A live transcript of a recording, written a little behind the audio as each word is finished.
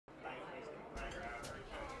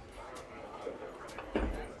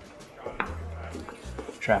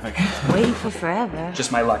Traffic. Waiting for forever.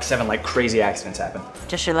 Just my luck. 7 like crazy accidents happen.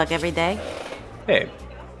 Just your luck every day? Hey,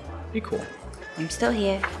 be cool. I'm still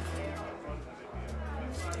here.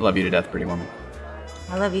 I love you to death, pretty woman.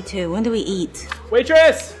 I love you too. When do we eat?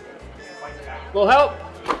 Waitress! Little help?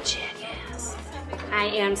 Jackass. I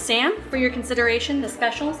am Sam. For your consideration, the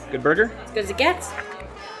specials. Good burger? As good as it gets.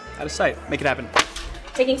 Out of sight. Make it happen.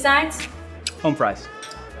 Taking sides? Home fries.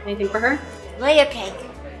 Anything for her? Layer cake.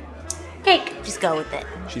 Cake. Just go with it.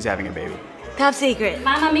 She's having a baby. Top secret.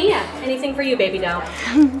 Mamma mia. Anything for you, baby doll.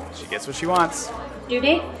 She gets what she wants. Due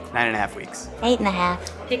date? 9.5 weeks.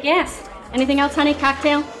 8.5. Kick ass. Anything else, honey?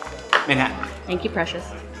 Cocktail? Manhattan. Thank you, precious.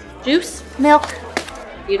 Juice? Milk.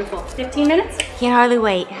 Beautiful. 15 minutes? Can't hardly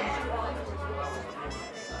wait.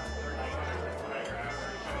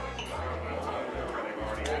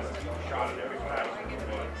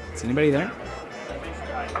 Is anybody there?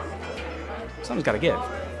 Something's gotta give.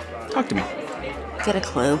 Talk to me. Get a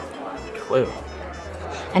clue. Clue.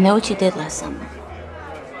 I know what you did last summer.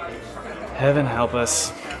 Heaven help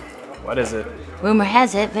us. What is it? Rumor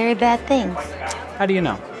has it, very bad things. How do you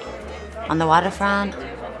know? On the waterfront.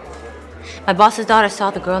 My boss's daughter saw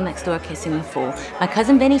the girl next door kissing the fool. My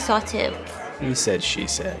cousin Benny saw too. You said, she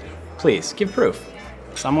said. Please, give proof.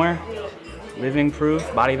 Somewhere? Living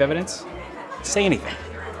proof? Body of evidence? Say anything.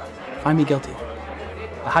 Find me guilty.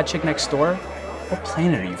 The hot chick next door? What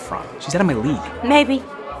planet are you from? She's out of my league. Maybe.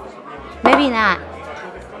 Maybe not.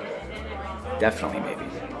 Definitely maybe.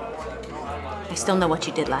 I still know what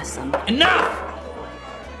you did last summer. Enough!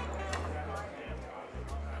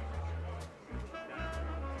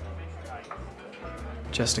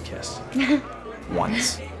 Just a kiss.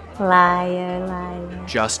 Once. Liar, liar.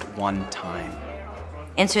 Just one time.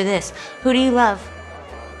 Answer this. Who do you love?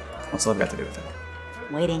 What's love got to do with it?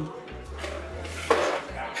 Waiting.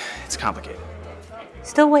 It's complicated.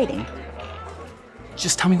 Still waiting.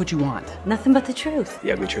 Just tell me what you want. Nothing but the truth.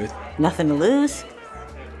 The ugly truth. Nothing to lose.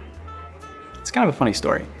 It's kind of a funny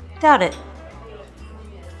story. Doubt it.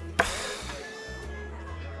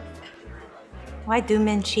 Why do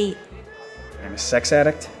men cheat? I'm a sex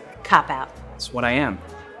addict. Cop out. That's what I am.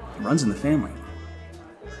 It runs in the family.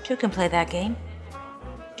 Two can play that game.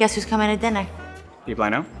 Guess who's coming to dinner? People I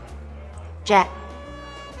know? Jack.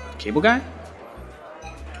 Cable guy?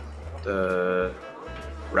 The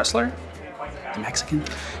wrestler? The Mexican?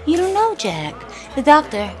 You don't know Jack. The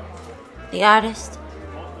doctor. The artist.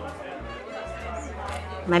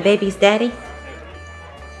 My baby's daddy.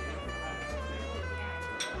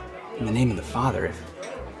 In the name of the Father,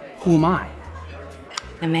 who am I?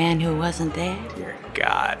 The man who wasn't there. Dear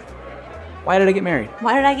God. Why did I get married?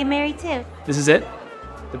 Why did I get married too? This is it?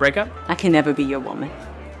 The breakup? I can never be your woman.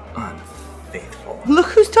 Unfaithful. Look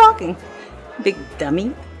who's talking. Big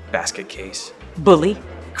dummy. Basket case. Bully.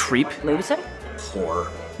 Creep. Loser. Whore.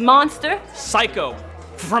 Monster. Psycho.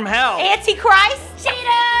 From hell. Antichrist. Cheaters!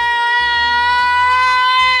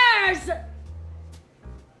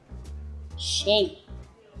 Shame.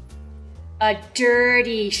 A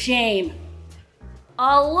dirty shame.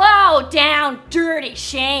 A low down dirty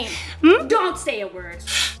shame. Don't say a word.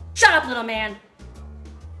 Shut up, little man.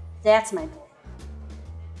 That's my boy.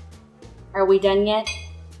 Are we done yet?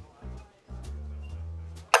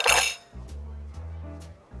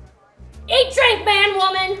 Eat, drink, man,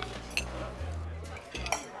 woman!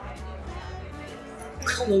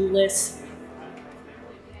 Clueless.